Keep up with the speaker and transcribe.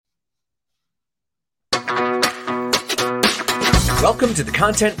Welcome to the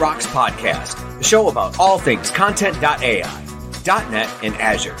Kontent Rocks podcast, the show about all things Kontent.ai, .NET, and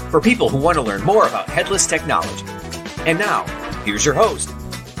Azure for people who want to learn more about headless technology. And now, here's your host,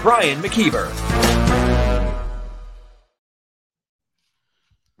 Brian McKeiver.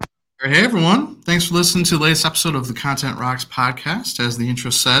 Hey everyone, thanks for listening to the latest episode of the Kontent Rocks podcast. As the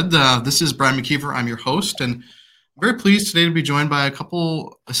intro said, this is Brian McKeiver. I'm your host, and I'm very pleased today to be joined by a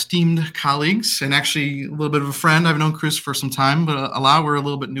couple esteemed colleagues and actually a little bit of a friend. I've known Cruce for some time, but Alaa, we're a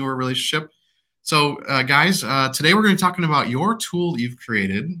little bit newer relationship. So guys, today we're going to be talking about your tool that you've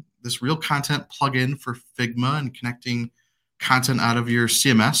created, this RealContent plugin for Figma and connecting content out of your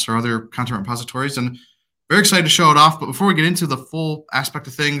CMS or other content repositories. And very excited to show it off. But before we get into the full aspect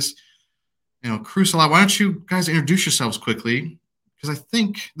of things, Cruce, Alaa, why don't you guys introduce yourselves quickly? Because I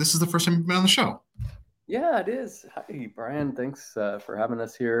think this is the first time you've been on the show. Yeah, it is. Hi, Brian. Thanks for having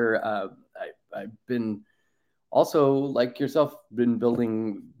us here. I've been also, like yourself, been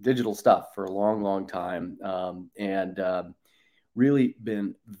building digital stuff for a long, long time, and really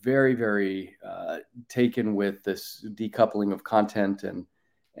been very, very taken with this decoupling of content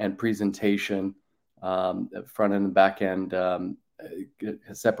and presentation, front end and back end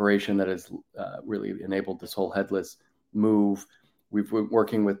separation that has really enabled this whole headless move. We've been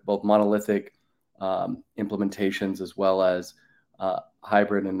working with both monolithic implementations as well as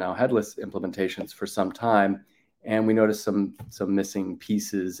hybrid and now headless implementations for some time, and we noticed some missing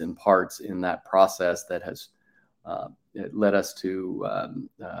pieces and parts in that process that has led us to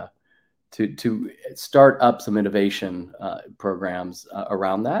start up some innovation programs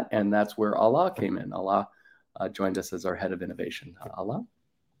around that, and that's where Alaa came in. Alaa joined us as our head of innovation. Alaa?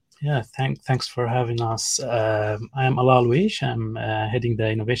 Yeah, thanks for having us. I am Alaa Alweish. I'm heading the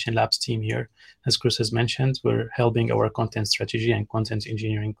Innovation Labs team here. As Cruce has mentioned, we're helping our content strategy and content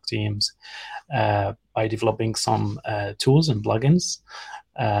engineering teams by developing some tools and plugins.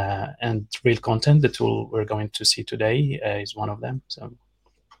 And RealContent, the tool we're going to see today, is one of them. So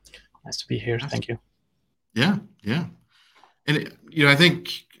nice to be here. Thank you. Yeah. And, I think,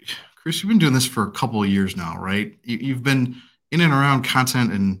 Cruce, you've been doing this for a couple of years now, right? You've been in and around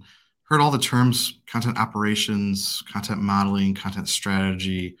content and heard all the terms: content operations, content modeling, content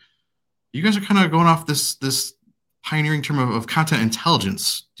strategy. You guys are kind of going off this pioneering term of content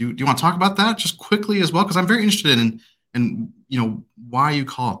intelligence. Do you want to talk about that just quickly as well? Because I'm very interested in why you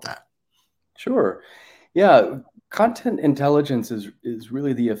call it that. Sure. Yeah. Content intelligence is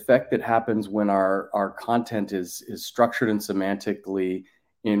really the effect that happens when our content is structured and semantically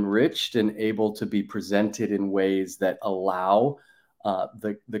enriched and able to be presented in ways that allow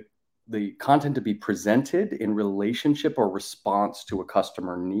the content to be presented in relationship or response to a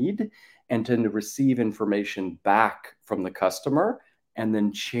customer need, and to receive information back from the customer and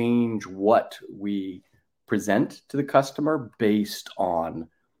then change what we present to the customer based on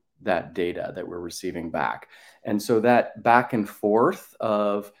that data that we're receiving back. And so that back and forth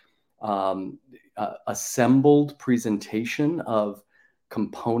of assembled presentation of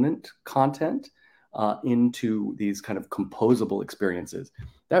component content into these kind of composable experiences,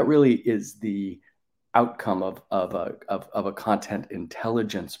 that really is the outcome of a content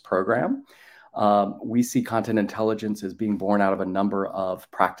intelligence program. We see content intelligence as being born out of a number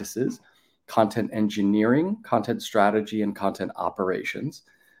of practices: content engineering, content strategy, and content operations.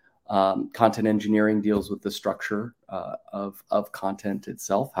 Content engineering deals with the structure of content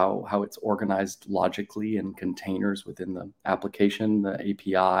itself, how it's organized logically in containers within the application, the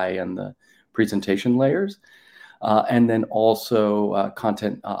API, and the presentation layers. And then also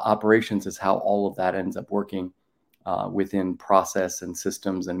content operations is how all of that ends up working within process and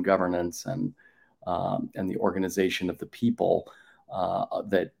systems and governance and the organization of the people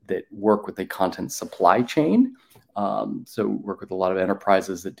that work with a content supply chain. So work with a lot of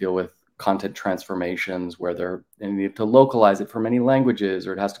enterprises that deal with content transformations where they need to localize it for many languages,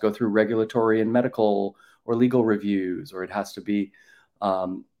 or it has to go through regulatory and medical or legal reviews, or it has to be,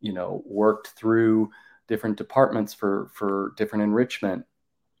 worked through different departments for different enrichment.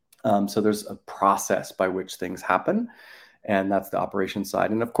 So there's a process by which things happen, and that's the operations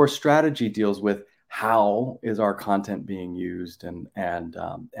side. And of course, strategy deals with how is our content being used, and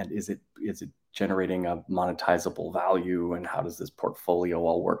is it generating a monetizable value, and how does this portfolio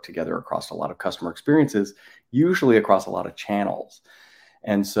all work together across a lot of customer experiences, usually across a lot of channels.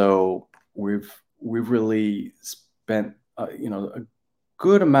 And so we've really spent a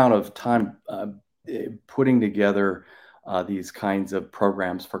good amount of time putting together these kinds of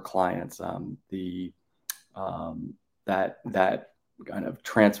programs for clients. That kind of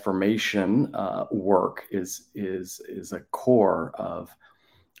transformation work is a core of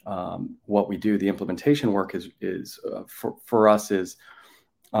what we do, the implementation work is for us is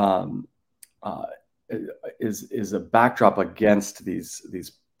a backdrop against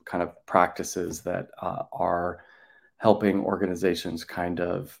these kind of practices that are helping organizations kind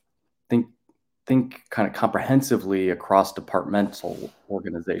of think kind of comprehensively across departmental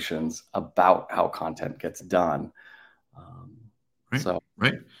organizations about how content gets done.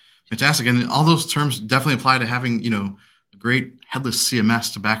 Right. Fantastic. And all those terms definitely apply to having, a great headless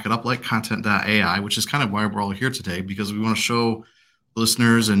CMS to back it up, like Kontent.ai, which is kind of why we're all here today, because we want to show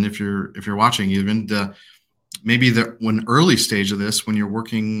listeners, and if you're watching, even maybe when early stage of this, when you're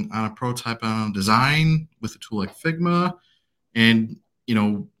working on a prototype on a design with a tool like Figma, and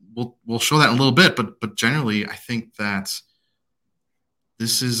we'll show that in a little bit, but generally, I think that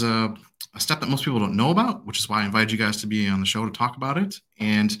this is a step that most people don't know about, which is why I invited you guys to be on the show to talk about it.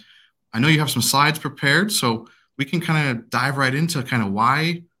 And I know you have some slides prepared, so we can kind of dive right into kind of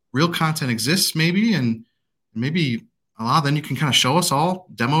why RealContent exists, maybe, and maybe Alaa, then you can kind of show us all,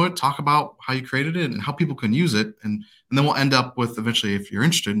 demo it, talk about how you created it and how people can use it, and then we'll end up with eventually, if you're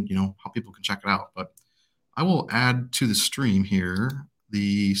interested, how people can check it out. But I will add to the stream here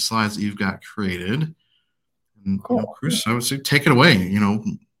the slides that you've got created. And cool. Cruce, I would say take it away.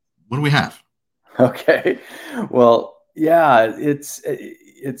 What do we have? Okay. Well, yeah, it's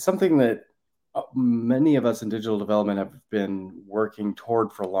something that many of us in digital development have been working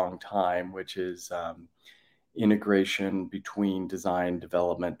toward for a long time, which is integration between design,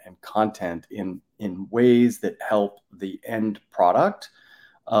 development, and content in ways that help the end product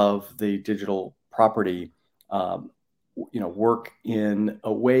of the digital property work in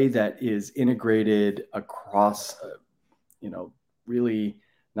a way that is integrated across really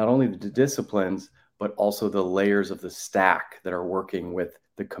not only the disciplines, but also the layers of the stack that are working with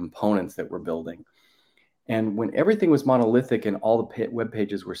the components that we're building. And when everything was monolithic and all the web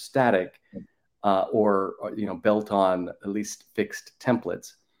pages were static, or built on at least fixed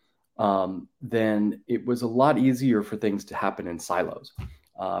templates, then it was a lot easier for things to happen in silos,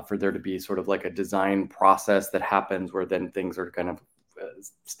 for there to be sort of like a design process that happens where then things are kind of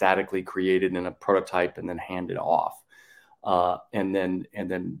statically created in a prototype and then handed off, and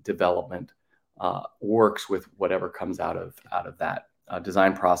then development works with whatever comes out of that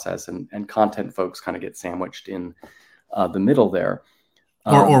design process, and content folks kind of get sandwiched in the middle there.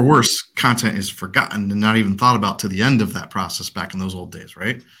 Or worse, content is forgotten and not even thought about to the end of that process back in those old days,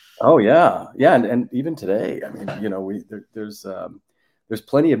 right? Oh yeah, and even today, I mean, there's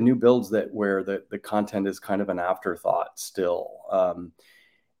plenty of new builds where the content is kind of an afterthought still,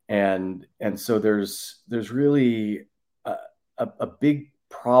 and so there's really a big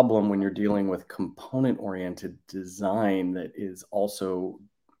problem when you're dealing with component-oriented design that is also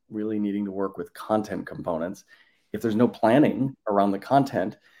really needing to work with content components. If there's no planning around the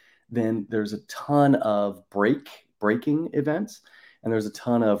content, then there's a ton of breaking events, and there's a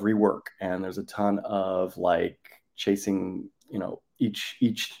ton of rework, and there's a ton of like chasing, each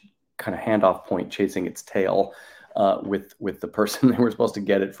kind of handoff point chasing its tail with the person they were supposed to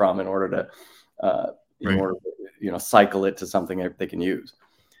get it from in order to cycle it to something they can use.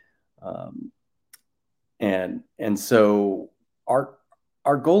 And so our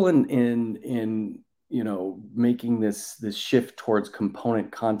goal in making this shift towards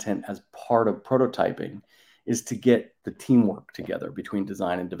component content as part of prototyping is to get the teamwork together between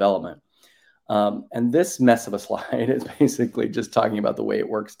design and development. And this mess of a slide is basically just talking about the way it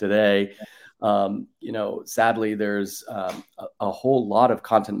works today. Sadly, there's a whole lot of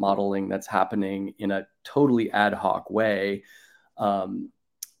content modeling that's happening in a totally ad hoc way. I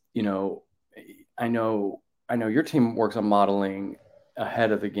know your team works on modeling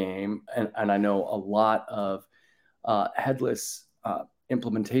ahead of the game, and I know a lot of headless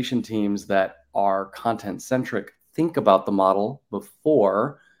implementation teams that are content centric think about the model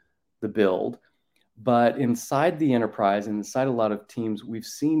before the build. But inside the enterprise and inside a lot of teams, we've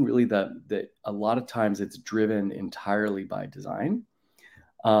seen really that a lot of times it's driven entirely by design.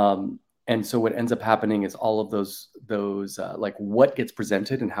 And so what ends up happening is all of those like what gets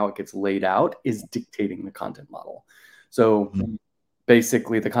presented and how it gets laid out is dictating the content model. So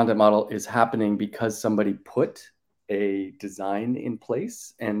basically the content model is happening because somebody put a design in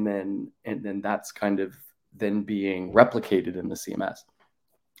place, and then that's kind of then being replicated in the CMS.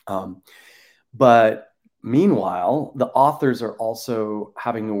 But meanwhile, the authors are also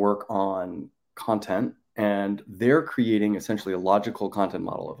having to work on content, and they're creating essentially a logical content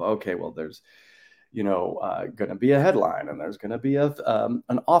model of, okay, well, there's, going to be a headline, and there's going to be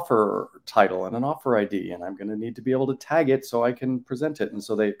an offer title and an offer ID, and I'm going to need to be able to tag it so I can present it. And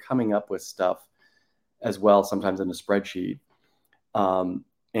so they're coming up with stuff as well, sometimes in a spreadsheet.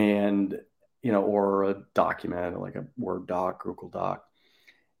 and, or a document like a Word doc, Google Doc.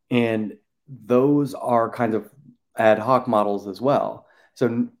 And those are kind of ad hoc models as well.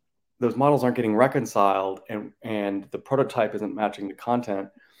 So those models aren't getting reconciled, and the prototype isn't matching the content.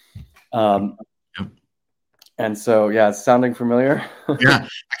 And so, yeah, it's sounding familiar. Yeah,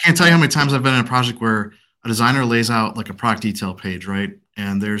 I can't tell you how many times I've been in a project where a designer lays out like a product detail page, right?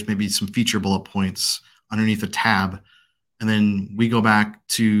 And there's maybe some feature bullet points underneath a tab. And then we go back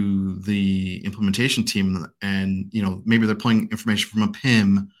to the implementation team, and maybe they're pulling information from a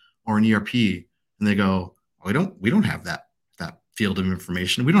PIM or an ERP, and they go, oh, we don't have that field of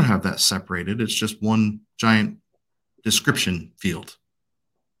information. We don't have that separated. It's just one giant description field.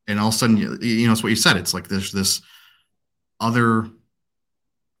 And all of a sudden, it's what you said. It's like there's this other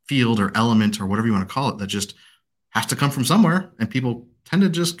field or element or whatever you want to call it that just has to come from somewhere, and people tend to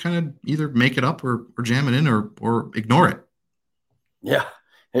just kind of either make it up or jam it in or ignore it. Yeah,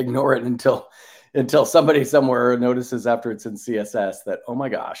 ignore it until somebody somewhere notices after it's in CSS that, oh my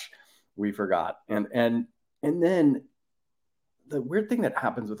gosh, we forgot. And then the weird thing that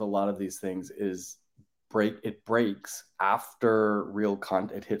happens with a lot of these things is it breaks after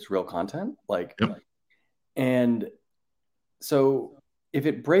it hits RealContent. And so if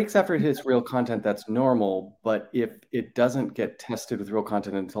it breaks after it hits RealContent, that's normal. But if it doesn't get tested with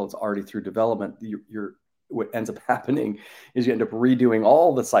RealContent until it's already through development, what ends up happening is you end up redoing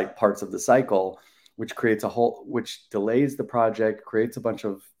all the site parts of the cycle, which which delays the project, creates a bunch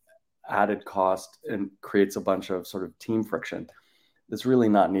of added cost, and creates a bunch of sort of team friction. That's really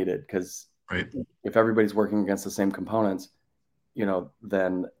not needed, because if everybody's working against the same components,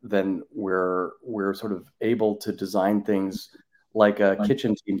 then we're sort of able to design things like a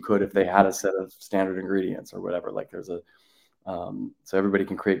kitchen team could if they had a set of standard ingredients or whatever. Like there's so everybody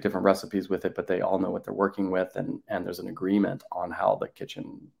can create different recipes with it, but they all know what they're working with, and there's an agreement on how the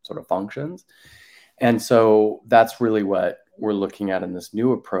kitchen sort of functions. And so that's really what we're looking at in this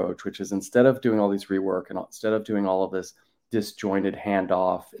new approach, which is, instead of doing all these rework and instead of doing all of this disjointed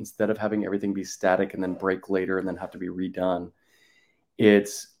handoff, instead of having everything be static and then break later and then have to be redone,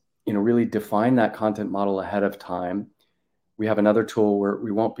 it's, really define that content model ahead of time. We have another tool where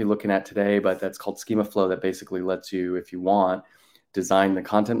we won't be looking at today, but that's called Schema Flow, that basically lets you, if you want, design the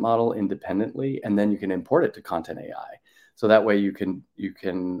content model independently, and then you can import it to Kontent.ai. So that way you can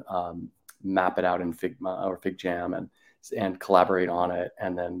map it out in Figma or FigJam and collaborate on it,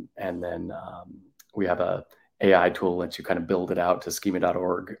 and then we have a AI tool that lets you kind of build it out to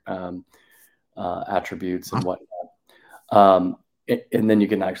schema.org attributes and whatnot. And then you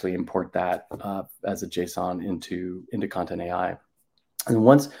can actually import that as a JSON into Kontent.ai. And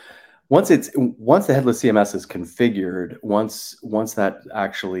once the headless CMS is configured, once that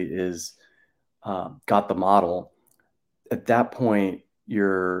actually is got the model, at that point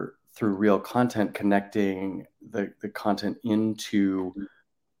you're through RealContent connecting the content into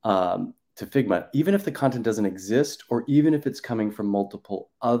to Figma, even if the content doesn't exist, or even if it's coming from multiple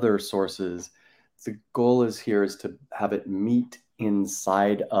other sources. The goal is to have it meet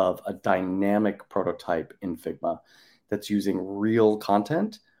inside of a dynamic prototype in Figma that's using real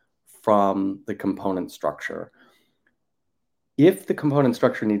content from the component structure. If the component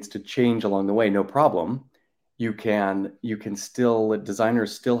structure needs to change along the way, no problem. Designers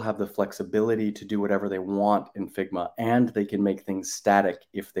still have the flexibility to do whatever they want in Figma, and they can make things static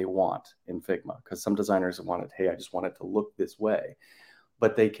if they want in Figma, because some designers want it, hey, I just want it to look this way.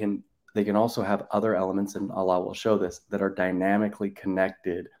 But they can also have other elements, and Alaa will show this, that are dynamically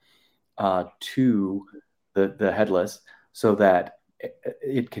connected to the headless, so that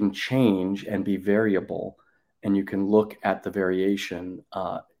it can change and be variable, and you can look at the variation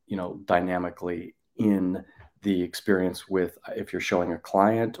dynamically in the experience with, if you're showing a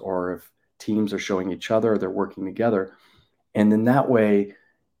client or if teams are showing each other, they're working together. And then that way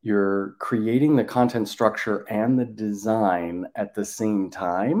you're creating the content structure and the design at the same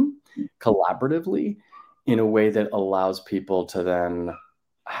time, collaboratively, in a way that allows people to then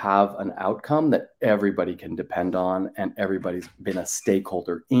have an outcome that everybody can depend on and everybody's been a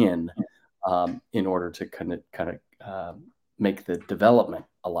stakeholder in order to kind of make the development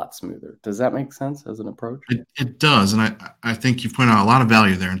a lot smoother. Does that make sense as an approach? It does. And I think you've pointed out a lot of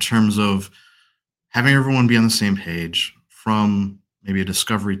value there in terms of having everyone be on the same page, from maybe a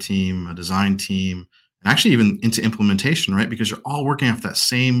discovery team, a design team, and actually even into implementation, right? Because you're all working off that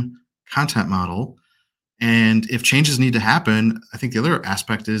same content model. And if changes need to happen, I think the other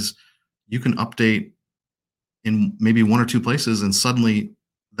aspect is you can update in maybe one or two places, and suddenly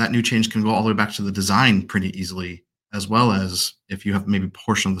that new change can go all the way back to the design pretty easily, as well as if you have maybe a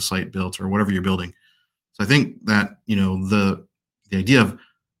portion of the site built or whatever you're building. So I think that, the idea of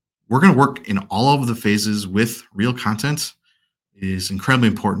we're going to work in all of the phases with RealContent is incredibly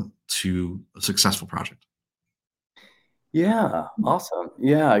important to a successful project. Yeah, awesome.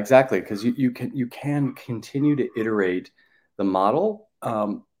 Yeah, exactly. Because you can continue to iterate the model.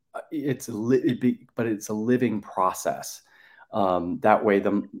 But it's a living process. That way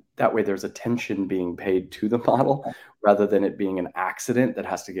there's attention being paid to the model rather than it being an accident that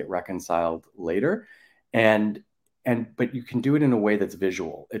has to get reconciled later. But you can do it in a way that's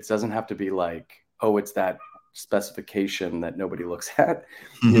visual. It doesn't have to be like, oh, it's that specification that nobody looks at,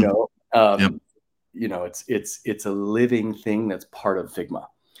 you know. Yep. You know, it's a living thing that's part of Figma,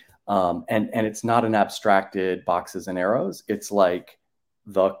 and it's not an abstracted boxes and arrows. It's like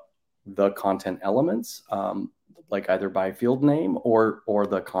the content elements, like either by field name or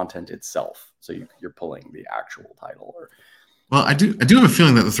the content itself. So you're pulling the actual title. Well, I do have a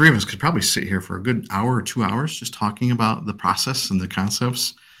feeling that the three of us could probably sit here for a good hour or 2 hours just talking about the process and the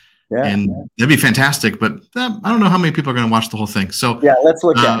concepts. Yeah, and that'd be fantastic. But I don't know how many people are going to watch the whole thing. So yeah, let's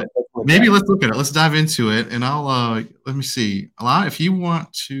look at it. Let's look at it. Let's dive into it. And I'll let me see. Alaa, if you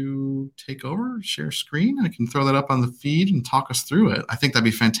want to take over, share screen, I can throw that up on the feed and talk us through it. I think that'd be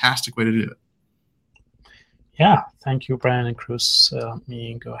a fantastic way to do it. Yeah, thank you, Brian and Cruce. Let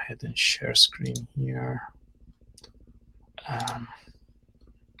me go ahead and share screen here.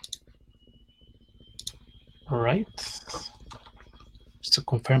 All right. Just to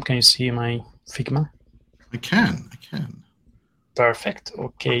confirm, can you see my Figma? I can. Perfect.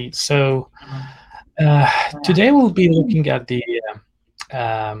 Okay, so today we'll be looking at the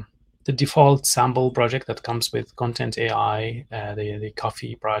default sample project that comes with Kontent.ai, the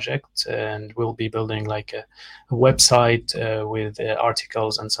coffee project, and we'll be building like a website with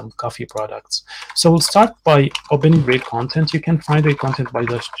articles and some coffee products. So we'll start by opening RealContent. You can find RealContent by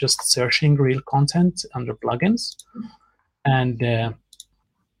just searching RealContent under plugins, and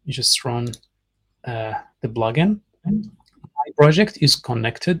you just run the plugin. My project is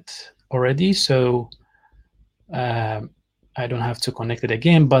connected already, so I don't have to connect it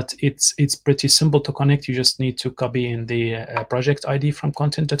again, but it's pretty simple to connect. You just need to copy in the project ID from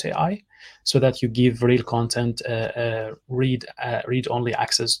Kontent.ai so that you give RealContent read-only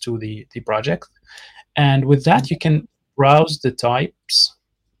access to the project. And with that, you can browse the types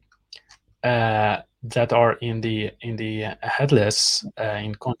that are in the Headless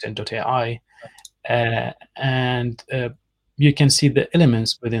in Kontent.ai, and you can see the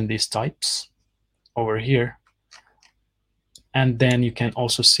elements within these types over here. And then you can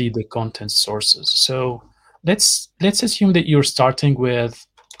also see the content sources. So let's assume that you're starting with,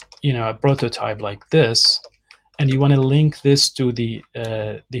 a prototype like this, and you want to link this to the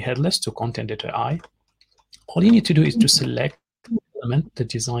Headless, to Kontent.ai. All you need to do is to select the element, the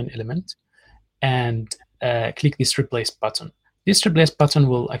design element, and click this replace button. This replace button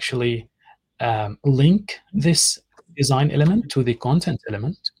will actually link this design element to the content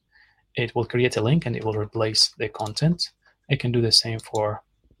element. It will create a link and it will replace the content. I can do the same for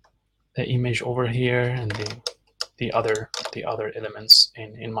the image over here and the other elements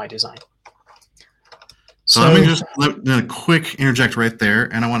in my design. So let me just a quick interject right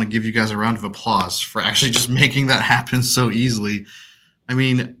there, and I want to give you guys a round of applause for actually just making that happen so easily. I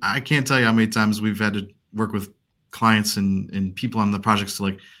mean, I can't tell you how many times we've had to work with clients and people on the projects to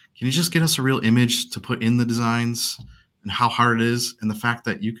like, can you just get us a real image to put in the designs, and how hard it is, and the fact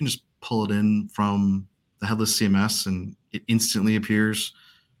that you can just pull it in from the Headless CMS and it instantly appears.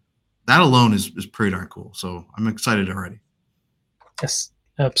 That alone is pretty darn cool. So I'm excited already. Yes,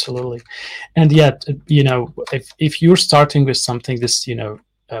 absolutely. And yet, if you're starting with something, this,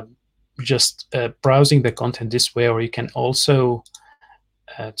 just browsing the content this way, or you can also,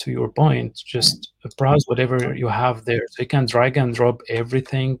 to your point, just browse whatever you have there. So you can drag and drop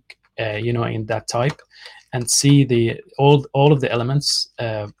everything, in that type, and see all of the elements,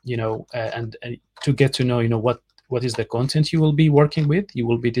 and to get to know, what is the content you will be working with, you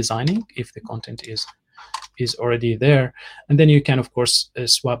will be designing, if the content is already there. And then you can, of course,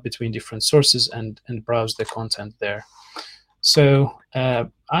 swap between different sources and browse the content there. So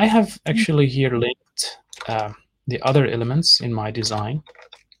I have actually here linked the other elements in my design.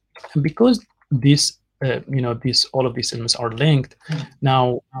 And because these, all of these elements are linked,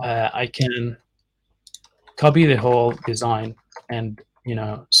 now I can copy the whole design and,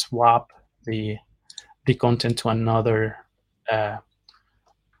 swap the content to another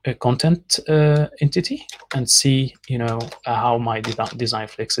content entity and see, how my design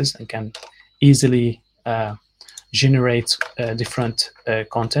flexes, and can easily generate different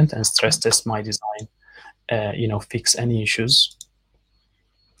content and stress test my design, fix any issues.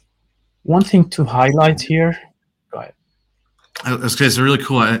 One thing to highlight here, go ahead. Okay, so really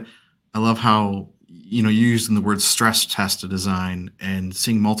cool. I love how, you're using the word stress test a design and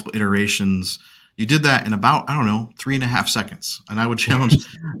seeing multiple iterations. You did that in about, 3.5 seconds. And I would challenge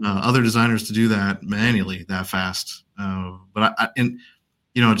other designers to do that manually that fast. But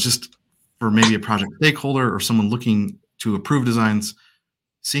just for maybe a project stakeholder or someone looking to approve designs,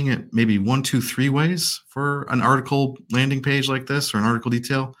 seeing it maybe 1, 2, 3 ways for an article landing page like this or an article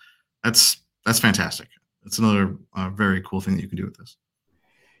detail, that's fantastic. That's another very cool thing that you can do with this.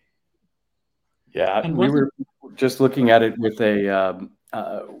 Yeah, we were just looking at it with a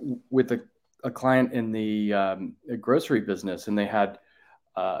client in the grocery business, and they had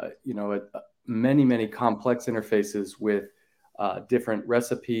many complex interfaces with different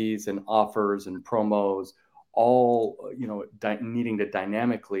recipes and offers and promos, all needing to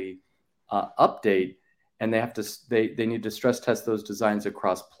dynamically update, and they need to stress test those designs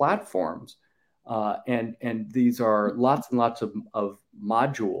across platforms. And these are lots and lots of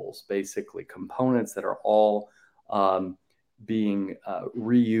modules, basically components that are all being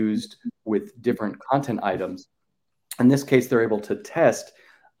reused with different content items. In this case, they're able to test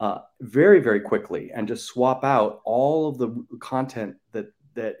very, very quickly and just swap out all of the content that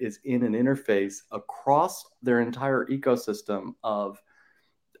is in an interface across their entire ecosystem of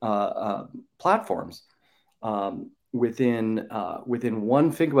platforms within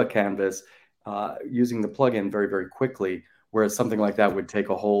one Figma canvas. Using the plugin very, very quickly, whereas something like that would take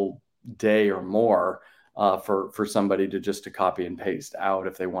a whole day or more for somebody to copy and paste out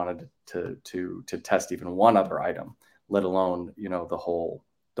if they wanted to test even one other item, let alone the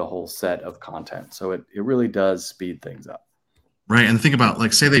whole set of content. So it really does speed things up. Right, and think about,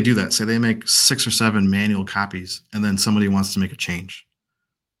 like, say they do that, say they make 6 or 7 manual copies, and then somebody wants to make a change.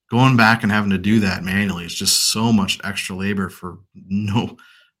 Going back and having to do that manually is just so much extra labor for no.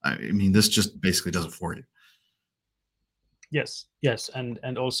 I mean, this just basically does it for you. Yes,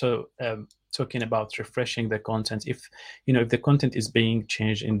 and also talking about refreshing the content. If the content is being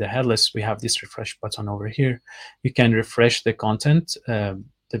changed in the Headless, we have this refresh button over here. You can refresh the content, the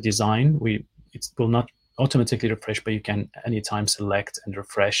design. It will not automatically refresh, but you can anytime select and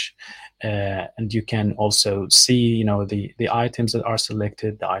refresh, and you can also see the items that are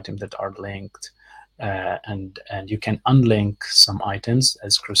selected, the items that are linked. And you can unlink some items,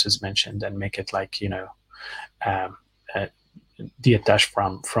 as Cruce has mentioned, and make it like detach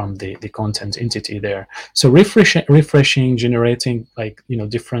from the content entity there. So refreshing, generating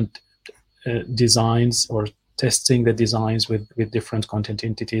different designs, or testing the designs with different content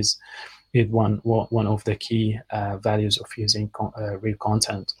entities is one of the key values of using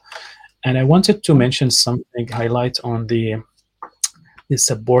RealContent. And I wanted to mention something, highlight on the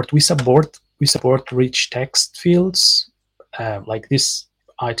support. We support rich text fields, like these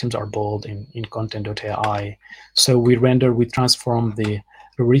items are bold in Kontent.ai. So we transform the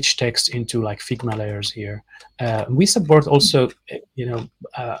rich text into like Figma layers here. We support also,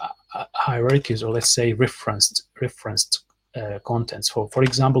 hierarchies, or let's say referenced contents. For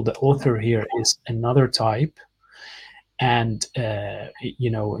example, the author here is another type. And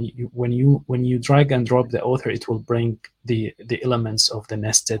when you drag and drop the author, it will bring the elements of the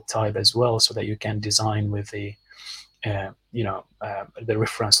nested type as well, so that you can design with the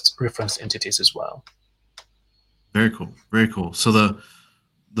reference entities as well. Very cool, very cool. So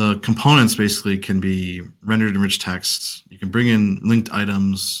the components basically can be rendered in rich text. You can bring in linked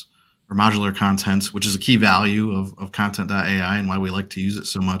items or modular content, which is a key value of Kontent.ai and why we like to use it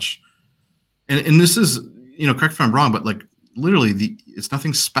so much. And this is, correct me if I'm wrong, but like literally it's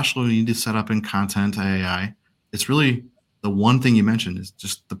nothing special you need to set up in Kontent.ai. It's really the one thing you mentioned is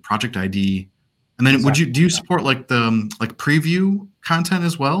just the project ID. And then exactly. Do you support like the preview content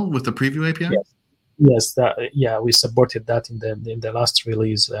as well with the preview API? Yes, we supported that in the last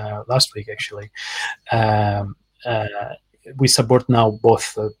release last week actually. We support now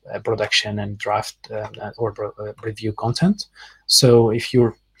both production and draft or review content. So if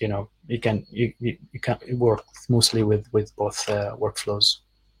you're you can work smoothly with both workflows.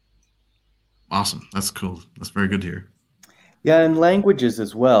 Awesome, that's cool. That's very good to hear. Yeah, and languages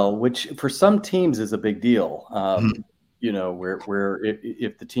as well, which for some teams is a big deal. Where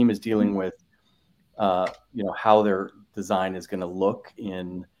if the team is dealing with how their design is going to look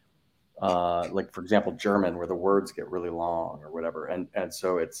in like, for example, German, where the words get really long or whatever, and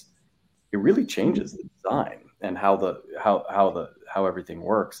so it really changes the design and how everything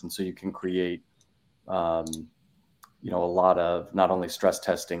works, and so you can create a lot of not only stress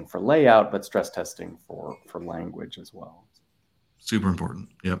testing for layout, but stress testing for language as well. Super important.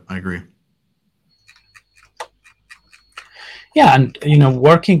 Yep, I agree. Yeah, and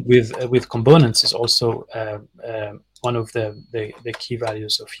working with components is also one of the key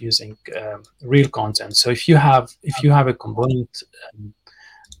values of using RealContent. So if you have a component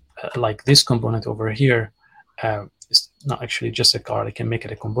like this component over here, it's not actually just a card. I can make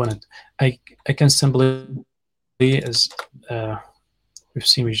it a component. I can simply, as we've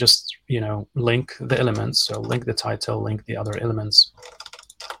seen, we just link the elements. So link the title, link the other elements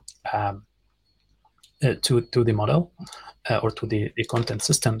to the model or to the content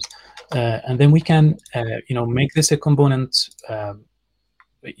systems, and then we can make this a component, a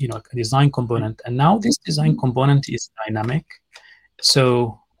design component. And now this design component is dynamic.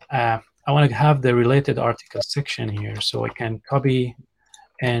 So I want to have the related article section here, so I can copy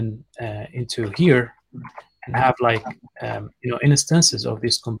and into here and have like instances of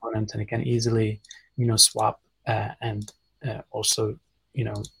this component, and I can easily swap and also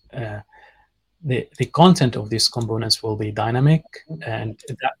the content of these components will be dynamic, and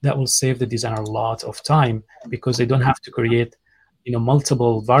that will save the designer a lot of time, because they don't have to create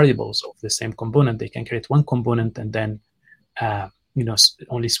multiple variables of the same component. They can create one component and then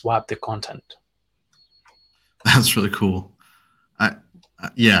only swap the content. That's really cool.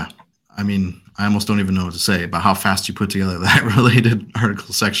 I mean, I almost don't even know what to say about how fast you put together that related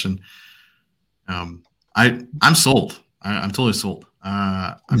article section. I'm sold. I'm totally sold.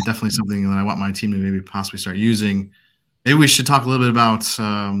 I'm definitely something that I want my team to maybe possibly start using. Maybe we should talk a little bit about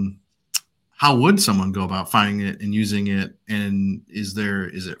how would someone go about finding it and using it? And is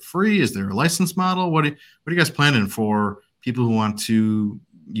it free? Is there a license model? What are you guys planning for people who want to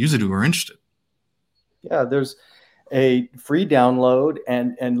use it, who are interested? Yeah, there's a free download,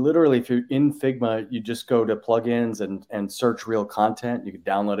 and literally if you're in Figma, you just go to plugins and search RealContent. You can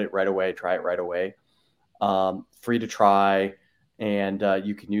download it right away, try it right away. Free to try, and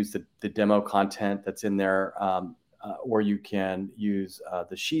you can use the demo content that's in there, or you can use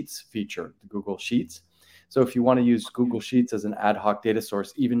the Sheets feature, the Google Sheets. So if you want to use Google Sheets as an ad hoc data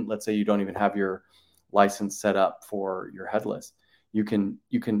source, even let's say you don't even have your license set up for your Headless, you can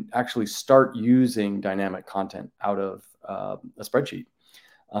actually start using dynamic content out of a spreadsheet,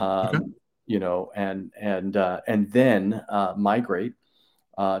 Okay. and then migrate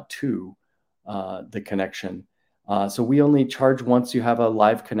to the connection. So we only charge once you have a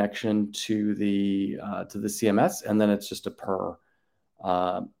live connection to the CMS, and then it's just a per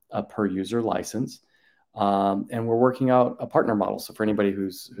user license. And we're working out a partner model. So for anybody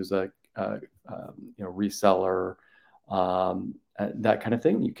who's a reseller, that kind of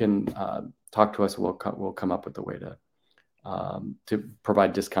thing, you can talk to us. We'll come up with a way to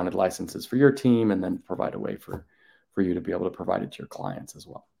provide discounted licenses for your team, and then provide a way for you to be able to provide it to your clients as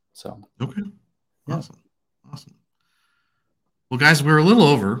well. So okay, awesome. Well, guys, we're a little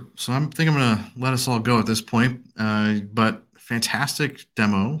over, so I think I'm going to let us all go at this point. But fantastic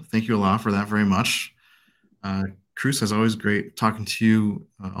demo. Thank you, Alaa, for that very much. Cruce, as always, great talking to you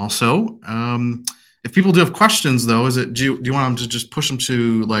also. If people do have questions, though, do you want them to just push them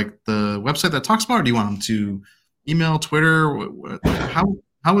to like the website that talks about it, or do you want them to email, Twitter?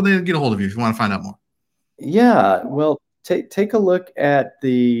 How would they get a hold of you if you want to find out more? Yeah, well, take a look at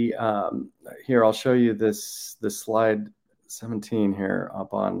the here. I'll show you this slide 17 here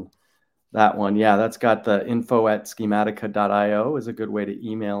up on that one. Yeah, that's got the info@schematica.io is a good way to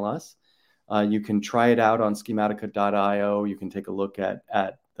email us. You can try it out on schematica.io. You can take a look at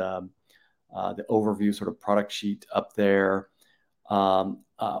the overview sort of product sheet up there,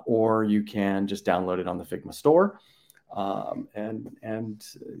 or you can just download it on the Figma store, and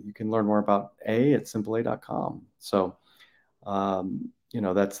you can learn more about at simpleA.com. So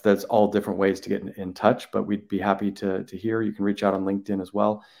that's all different ways to get in touch, but we'd be happy to hear. You can reach out on LinkedIn as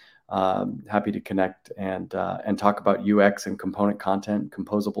well. Happy to connect and talk about UX and component content,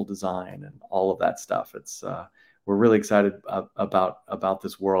 composable design, and all of that stuff. It's we're really excited about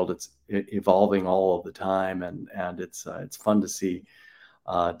this world. It's evolving all of the time, and it's fun to see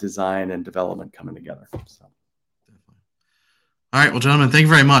design and development coming together. So. All right, well, gentlemen, thank you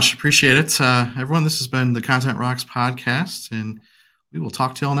very much. Appreciate it. Everyone, this has been the Kontent Rocks podcast, and we will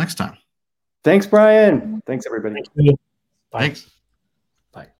talk to you all next time. Thanks, Brian. Thanks, everybody. Thank you. Thanks. Bye.